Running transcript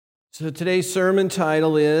So today's sermon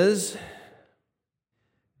title is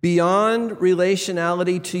Beyond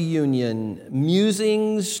Relationality to Union,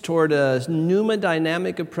 Musings Toward a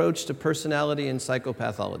Pneumodynamic Approach to Personality and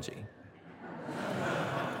Psychopathology.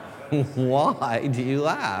 Why do you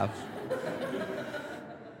laugh?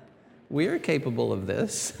 We are capable of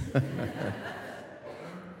this.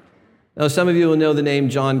 Now, some of you will know the name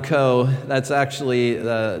John Coe. That's actually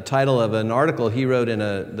the title of an article he wrote in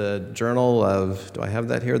the Journal of, do I have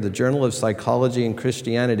that here? The Journal of Psychology and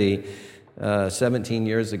Christianity 17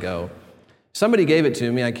 years ago. Somebody gave it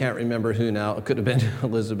to me. I can't remember who now. It could have been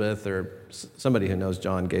Elizabeth or somebody who knows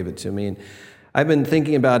John gave it to me. And I've been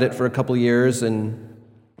thinking about it for a couple years, and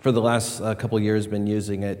for the last couple years been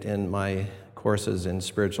using it in my courses in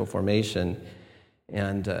spiritual formation,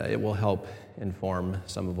 and it will help inform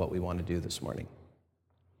some of what we want to do this morning.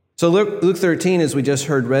 So Luke 13, as we just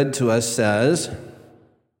heard read to us, says,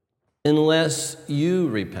 unless you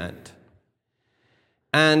repent.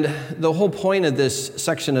 And the whole point of this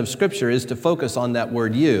section of Scripture is to focus on that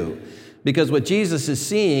word you, because what Jesus is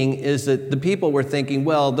seeing is that the people were thinking,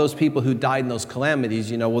 well, those people who died in those calamities,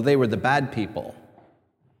 they were the bad people.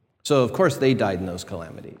 So of course they died in those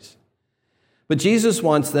calamities. But Jesus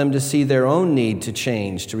wants them to see their own need to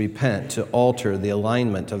change, to repent, to alter the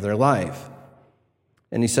alignment of their life.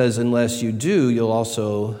 And he says, unless you do, you'll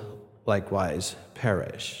also likewise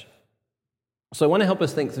perish. So I want to help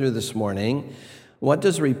us think through this morning, what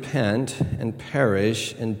does repent and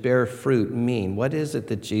perish and bear fruit mean? What is it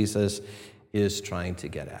that Jesus is trying to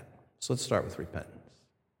get at? So let's start with repentance.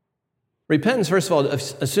 Repentance, first of all,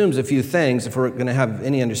 assumes a few things if we're going to have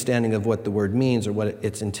any understanding of what the word means or what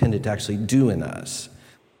it's intended to actually do in us.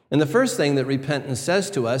 And the first thing that repentance says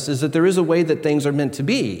to us is that there is a way that things are meant to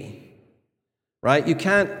be, right? You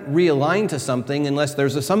can't realign to something unless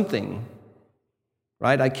there's a something,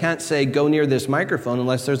 right? I can't say go near this microphone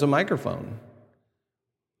unless there's a microphone.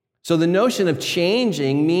 So the notion of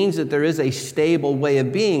changing means that there is a stable way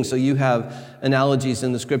of being. So you have analogies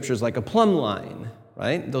in the scriptures like a plumb line,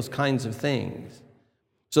 right? Those kinds of things.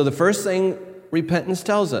 So the first thing repentance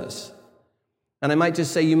tells us, and I might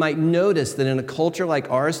just say you might notice that in a culture like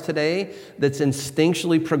ours today that's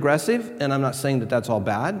instinctually progressive, and I'm not saying that that's all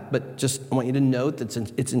bad, but just I want you to note that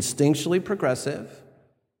it's instinctually progressive,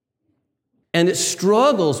 and it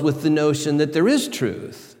struggles with the notion that there is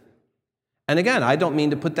truth. And again, I don't mean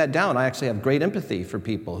to put that down. I actually have great empathy for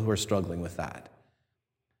people who are struggling with that.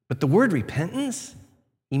 But the word repentance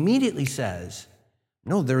immediately says,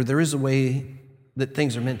 no, there is a way that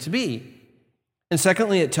things are meant to be. And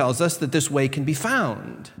secondly, it tells us that this way can be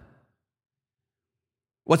found.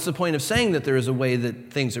 What's the point of saying that there is a way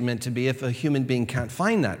that things are meant to be if a human being can't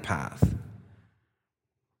find that path?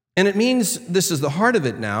 And it means, this is the heart of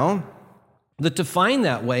it now, that to find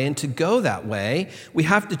that way and to go that way, we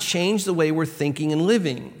have to change the way we're thinking and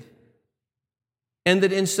living. And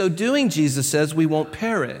that in so doing, Jesus says, we won't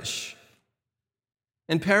perish.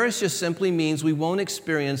 And perish just simply means we won't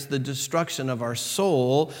experience the destruction of our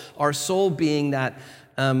soul being that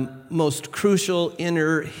most crucial,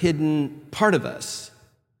 inner, hidden part of us,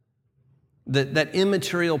 that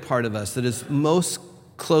immaterial part of us that is most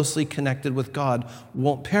closely connected with God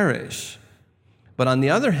won't perish. But on the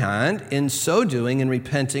other hand, in so doing and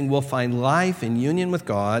repenting, we'll find life in union with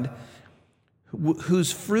God,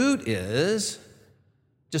 whose fruit is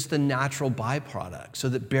just a natural byproduct, so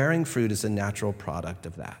that bearing fruit is a natural product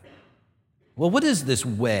of that. Well, what is this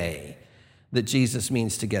way that Jesus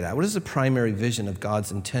means to get at? What is the primary vision of God's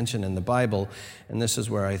intention in the Bible? And this is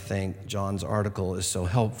where I think John's article is so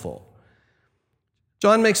helpful.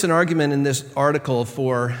 John makes an argument in this article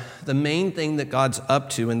for the main thing that God's up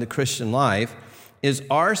to in the Christian life is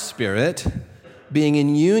our spirit being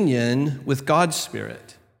in union with God's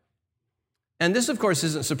spirit. And this, of course,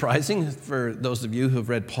 isn't surprising for those of you who have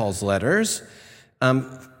read Paul's letters.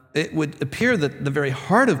 It would appear that the very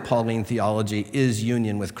heart of Pauline theology is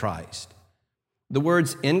union with Christ. The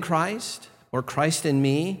words in Christ or Christ in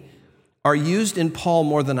me are used in Paul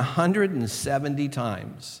more than 170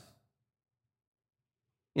 times.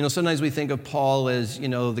 Sometimes we think of Paul as,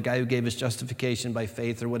 the guy who gave us justification by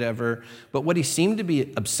faith or whatever. But what he seemed to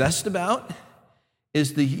be obsessed about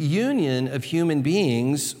is the union of human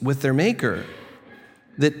beings with their Maker.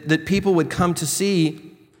 That people would come to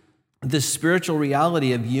see this spiritual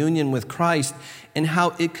reality of union with Christ and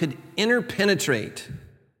how it could interpenetrate.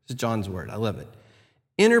 This is John's word. I love it.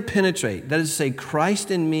 Interpenetrate. That is to say, Christ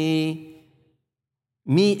in me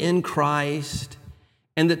in Christ,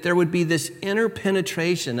 and that there would be this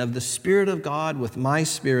interpenetration of the Spirit of God with my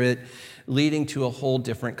spirit, leading to a whole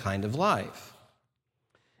different kind of life.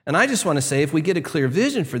 And I just want to say, if we get a clear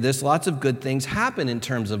vision for this, lots of good things happen in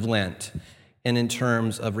terms of Lent and in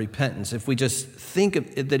terms of repentance. If we just think of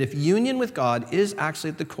it, that if union with God is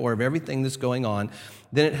actually at the core of everything that's going on,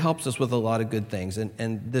 then it helps us with a lot of good things.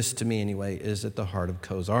 And this, to me anyway, is at the heart of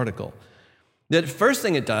Coe's article. The first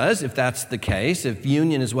thing it does, if that's the case, if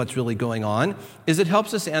union is what's really going on, is it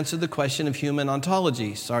helps us answer the question of human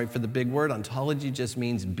ontology. Sorry for the big word. Ontology just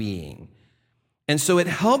means being. And so it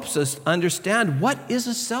helps us understand what is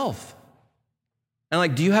a self.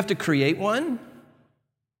 And do you have to create one?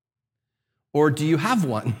 Or do you have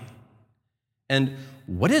one? And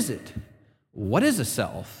what is it? What is a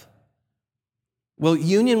self? Well,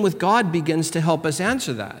 union with God begins to help us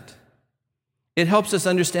answer that. It helps us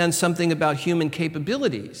understand something about human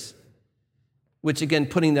capabilities, which again,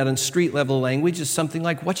 putting that in street level language is something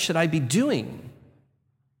like, what should I be doing?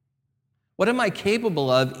 What am I capable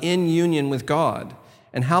of in union with God?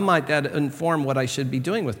 And how might that inform what I should be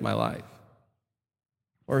doing with my life?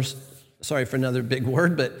 Or, sorry for another big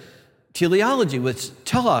word, but teleology, which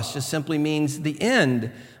telos just simply means the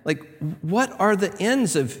end. What are the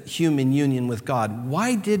ends of human union with God?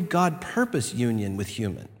 Why did God purpose union with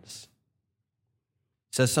humans?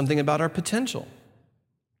 It says something about our potential,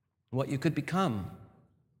 what you could become.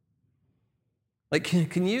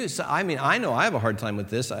 Can you, I know I have a hard time with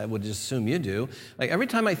this. I would just assume you do. Every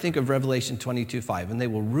time I think of Revelation 22:5, and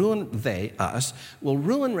us, will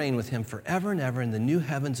rule and reign with him forever and ever in the new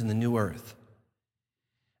heavens and the new earth.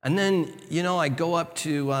 And then, I go up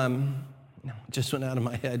to, just went out of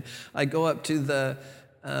my head. I go up to the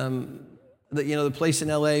place in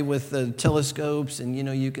LA with the telescopes, and,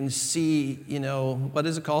 you can see, what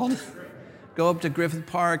is it called? Go up to Griffith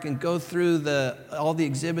Park and go through all the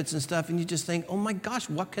exhibits and stuff, and you just think, oh my gosh,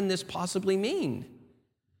 what can this possibly mean?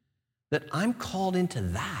 That I'm called into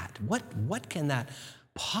that. What can that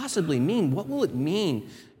possibly mean? What will it mean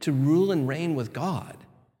to rule and reign with God?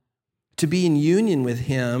 To be in union with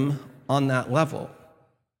him on that level.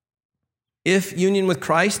 If union with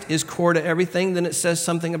Christ is core to everything, then it says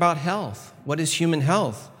something about health. What is human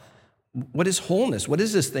health? What is wholeness? What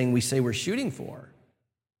is this thing we say we're shooting for?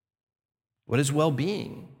 What is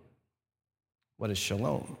well-being? What is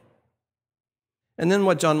shalom? And then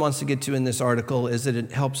what John wants to get to in this article is that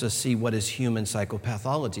it helps us see what is human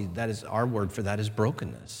psychopathology. That is, our word for that is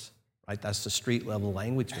brokenness, right? That's the street level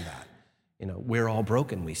language for that. We're all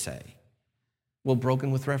broken, we say. Well, broken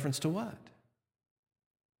with reference to what?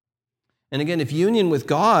 And again, if union with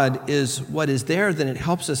God is what is there, then it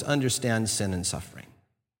helps us understand sin and suffering.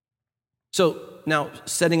 So now,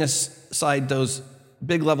 setting aside those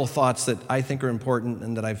big level thoughts that I think are important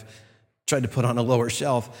and that I've tried to put on a lower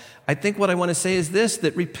shelf, I think what I want to say is this,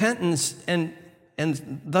 that repentance and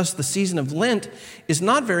thus the season of Lent is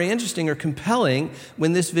not very interesting or compelling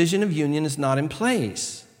when this vision of union is not in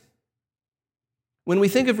place. When we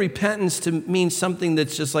think of repentance to mean something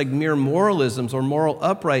that's just like mere moralisms or moral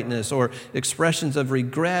uprightness or expressions of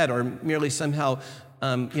regret or merely somehow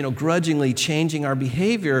grudgingly changing our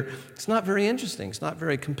behavior, it's not very interesting. It's not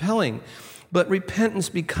very compelling. But repentance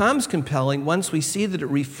becomes compelling once we see that it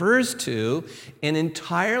refers to an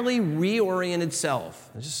entirely reoriented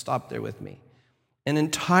self. Just stop there with me. An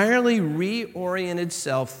entirely reoriented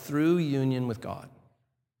self through union with God.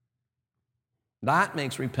 That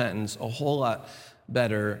makes repentance a whole lot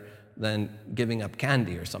better than giving up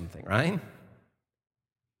candy or something, right?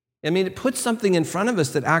 It puts something in front of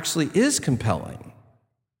us that actually is compelling.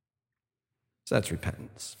 So that's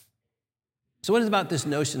repentance. So what is about this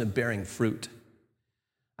notion of bearing fruit?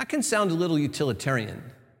 That can sound a little utilitarian.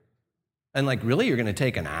 And really, you're going to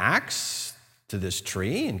take an axe to this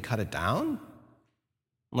tree and cut it down?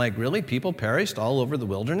 Really, people perished all over the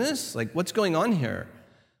wilderness? What's going on here?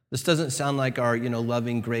 This doesn't sound like our,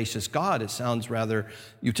 loving, gracious God. It sounds rather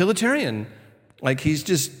utilitarian, like he's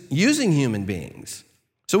just using human beings.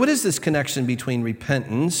 So what is this connection between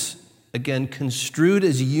repentance, again, construed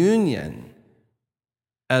as union,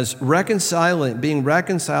 as being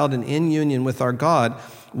reconciled and in union with our God?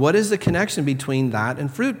 What is the connection between that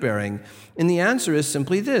and fruit bearing? And the answer is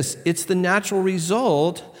simply this. It's the natural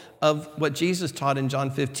result of what Jesus taught in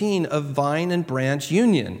John 15 of vine and branch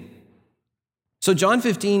union. So John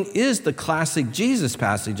 15 is the classic Jesus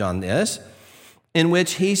passage on this, in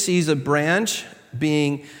which he sees a branch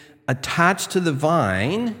being attached to the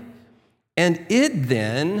vine, and it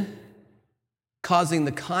then causing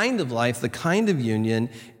the kind of life, the kind of union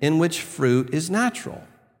in which fruit is natural.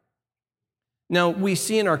 Now, we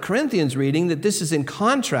see in our Corinthians reading that this is in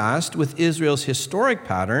contrast with Israel's historic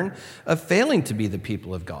pattern of failing to be the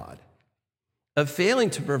people of God, of failing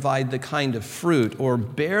to provide the kind of fruit or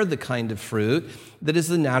bear the kind of fruit that is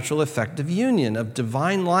the natural effect of union, of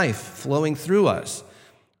divine life flowing through us,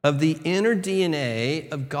 of the inner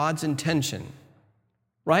DNA of God's intention.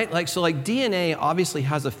 Right? So DNA obviously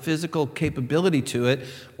has a physical capability to it,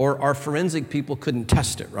 or our forensic people couldn't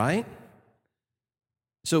test it, right?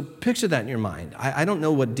 So picture that in your mind. I don't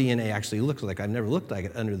know what DNA actually looks like. I've never looked like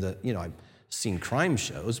it under the, I've seen crime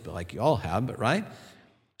shows, but like you all have, but right?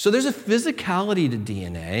 So there's a physicality to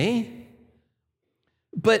DNA,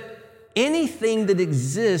 but anything that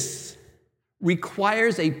exists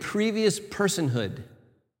requires a previous personhood,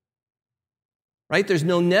 right? There's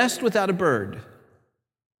no nest without a bird.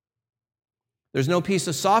 There's no piece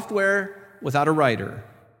of software without a writer.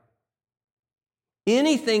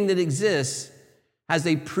 Anything that exists has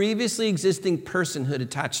a previously existing personhood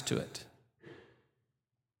attached to it.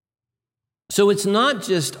 So it's not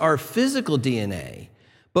just our physical DNA,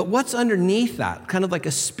 but what's underneath that, kind of like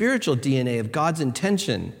a spiritual DNA of God's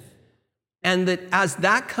intention. And that as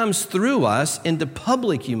that comes through us into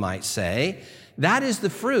public, you might say, that is the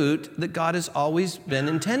fruit that God has always been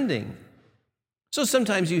intending. So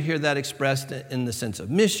sometimes you hear that expressed in the sense of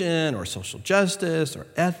mission or social justice or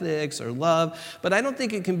ethics or love, but I don't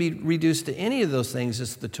think it can be reduced to any of those things.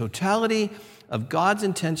 It's the totality of God's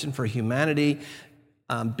intention for humanity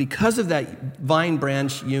because of that vine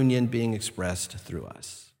branch union being expressed through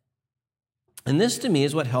us. And this to me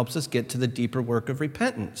is what helps us get to the deeper work of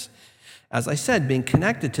repentance. As I said, being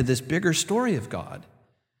connected to this bigger story of God.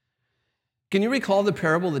 Can you recall the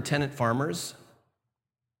parable of the tenant farmers,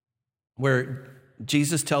 where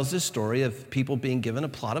Jesus tells this story of people being given a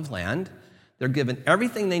plot of land? They're given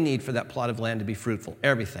everything they need for that plot of land to be fruitful,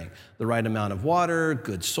 everything. The right amount of water,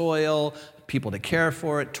 good soil, people to care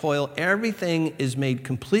for it, toil, everything is made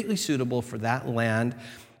completely suitable for that land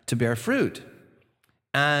to bear fruit.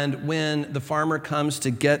 And when the farmer comes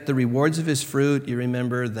to get the rewards of his fruit, you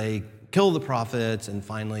remember they kill the prophets and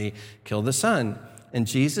finally kill the son. And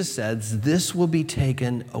Jesus says, "This will be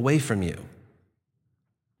taken away from you."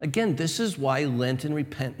 Again, this is why Lent and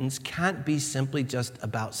repentance can't be simply just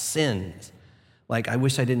about sins. Like, I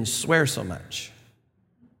wish I didn't swear so much.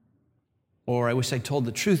 Or I wish I told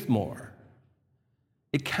the truth more.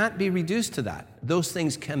 It can't be reduced to that. Those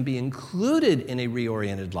things can be included in a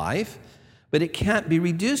reoriented life, but it can't be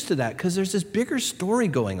reduced to that because there's this bigger story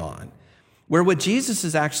going on where what Jesus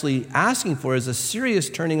is actually asking for is a serious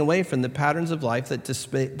turning away from the patterns of life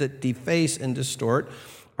that deface and distort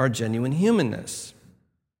our genuine humanness.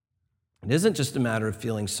 It isn't just a matter of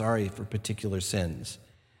feeling sorry for particular sins.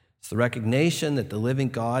 It's the recognition that the living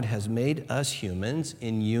God has made us humans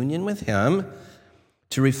in union with Him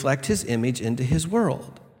to reflect His image into His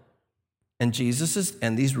world. And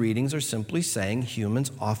these readings are simply saying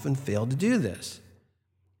humans often fail to do this.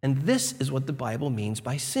 And this is what the Bible means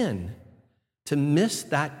by sin, to miss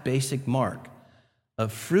that basic mark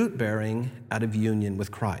of fruit bearing out of union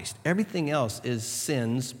with Christ. Everything else is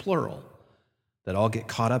sins, plural, that all get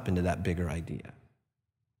caught up into that bigger idea.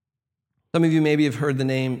 Some of you maybe have heard the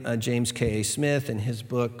name James K.A. Smith and his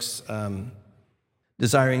books,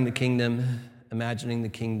 Desiring the Kingdom, Imagining the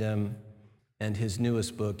Kingdom, and his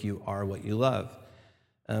newest book, You Are What You Love.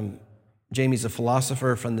 Jamie's a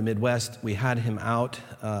philosopher from the Midwest. We had him out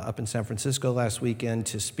up in San Francisco last weekend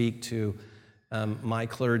to speak to my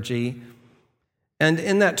clergy. And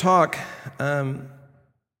in that talk,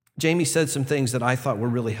 Jamie said some things that I thought were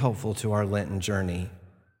really helpful to our Lenten journey.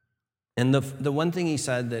 And the one thing he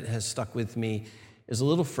said that has stuck with me is a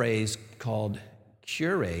little phrase called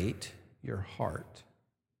curate your heart.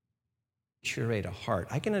 Curate a heart.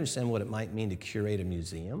 I can understand what it might mean to curate a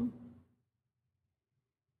museum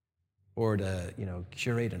or to,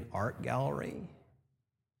 curate an art gallery.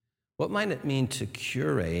 What might it mean to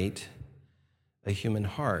curate a human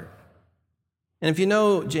heart? And if you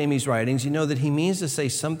know Jamie's writings, you know that he means to say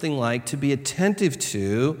something like to be attentive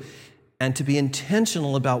to and to be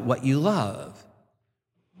intentional about what you love.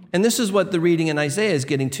 And this is what the reading in Isaiah is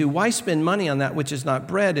getting to. Why spend money on that which is not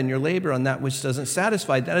bread and your labor on that which doesn't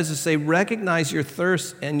satisfy? That is to say, recognize your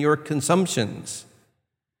thirsts and your consumptions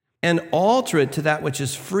and alter it to that which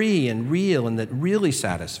is free and real and that really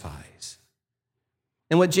satisfies.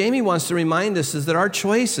 And what Jamie wants to remind us is that our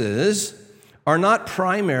choices are not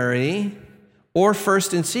primary or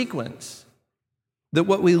first in sequence. That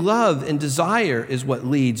what we love and desire is what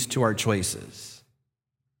leads to our choices.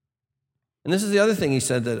 And this is the other thing he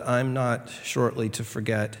said that I'm not shortly to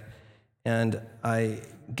forget, and I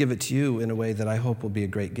give it to you in a way that I hope will be a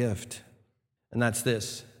great gift. And that's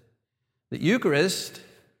this: the Eucharist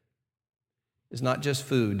is not just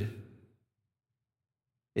food.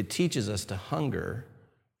 It teaches us to hunger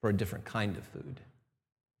for a different kind of food.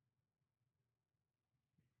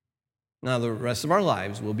 Now, the rest of our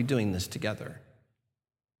lives, we'll be doing this together.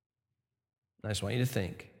 I just want you to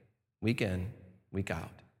think, week in, week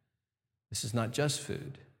out. This is not just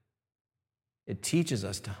food. It teaches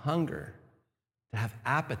us to hunger, to have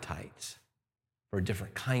appetites for a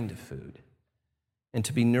different kind of food, and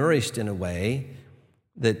to be nourished in a way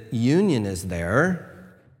that union is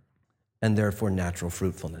there and therefore natural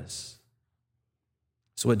fruitfulness.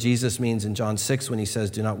 So what Jesus means in John 6 when he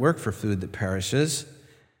says, do not work for food that perishes,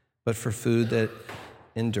 but for food that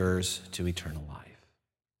endures to eternal life.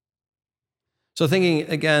 So thinking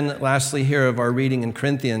again, lastly here of our reading in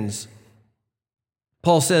Corinthians,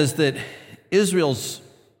 Paul says that Israel's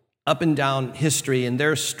up and down history and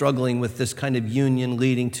their struggling with this kind of union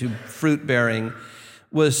leading to fruit bearing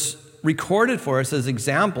was recorded for us as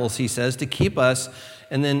examples, he says, to keep us,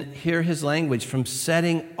 and then hear his language, from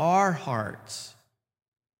setting our hearts.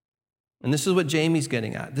 And this is what Jamie's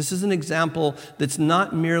getting at. This is an example that's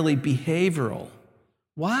not merely behavioral.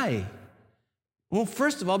 Why? Well,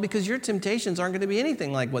 first of all, because your temptations aren't going to be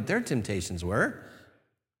anything like what their temptations were.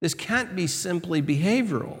 This can't be simply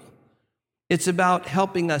behavioral. It's about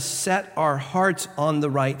helping us set our hearts on the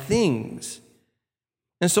right things.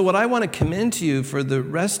 And so what I want to commend to you for the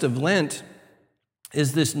rest of Lent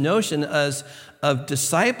is this notion of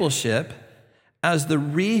discipleship as the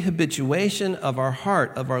rehabituation of our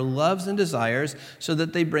heart, of our loves and desires, so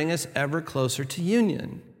that they bring us ever closer to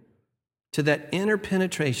union, to that inner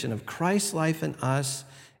penetration of Christ's life in us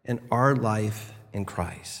and our life in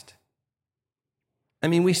Christ. I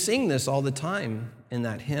mean, we sing this all the time in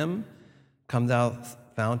that hymn, Come Thou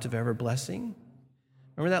Fount of Ever Blessing.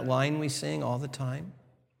 Remember that line we sing all the time?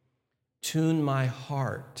 Tune my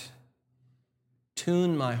heart.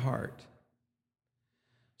 Tune my heart.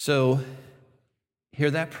 So,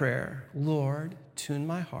 hear that prayer, Lord, tune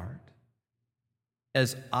my heart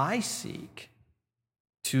as I seek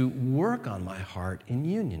to work on my heart in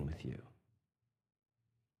union with you.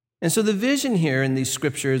 And so the vision here in these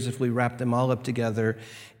scriptures, if we wrap them all up together,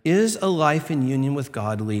 is a life in union with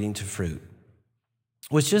God leading to fruit,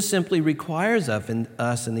 which just simply requires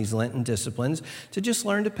us in these Lenten disciplines to just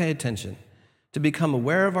learn to pay attention, to become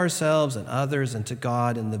aware of ourselves and others and to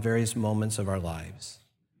God in the various moments of our lives.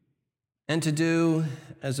 And to do,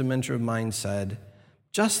 as a mentor of mine said,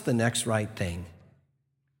 just the next right thing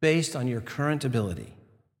based on your current ability.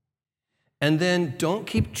 And then don't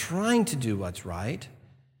keep trying to do what's right,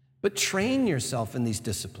 but train yourself in these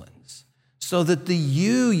disciplines so that the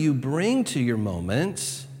you bring to your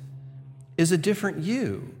moments is a different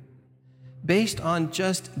you, based on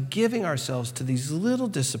just giving ourselves to these little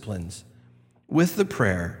disciplines with the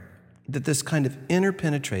prayer that this kind of inner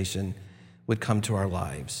penetration would come to our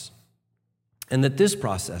lives. And that this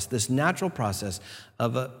process, this natural process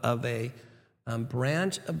of a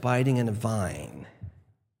branch abiding in a vine,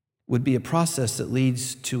 would be a process that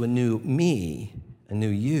leads to a new me, a new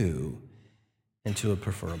you, and to a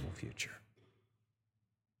preferable future.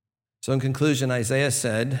 So in conclusion, Isaiah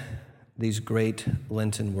said these great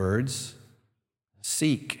Lenten words,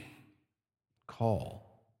 seek,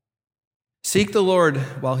 call. Seek the Lord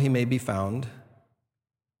while he may be found.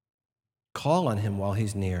 Call on him while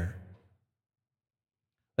he's near.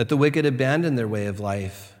 Let the wicked abandon their way of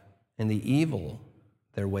life and the evil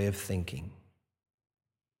their way of thinking.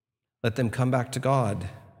 Let them come back to God,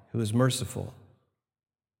 who is merciful.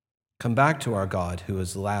 Come back to our God, who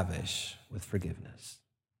is lavish with forgiveness.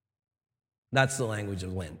 That's the language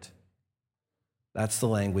of Lent. That's the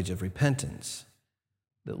language of repentance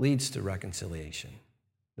that leads to reconciliation,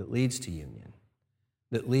 that leads to union,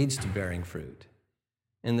 that leads to bearing fruit,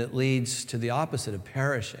 and that leads to the opposite of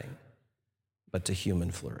perishing, but to human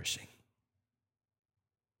flourishing.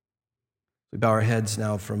 We bow our heads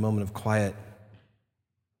now for a moment of quiet.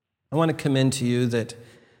 I want to commend to you that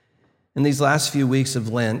in these last few weeks of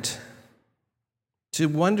Lent, to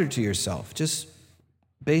wonder to yourself, just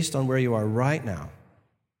based on where you are right now,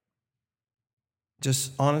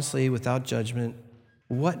 just honestly, without judgment,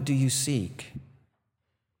 what do you seek?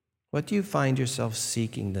 What do you find yourself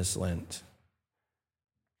seeking this Lent?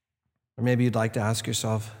 Or maybe you'd like to ask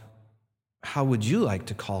yourself, how would you like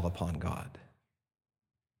to call upon God?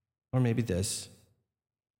 Or maybe this,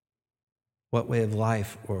 what way of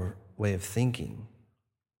life or way of thinking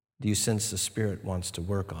do you sense the Spirit wants to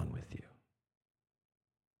work on with you?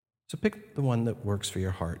 So pick the one that works for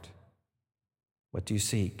your heart. What do you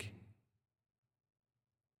seek?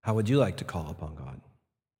 How would you like to call upon God?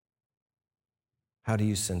 How do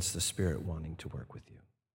you sense the Spirit wanting to work with you?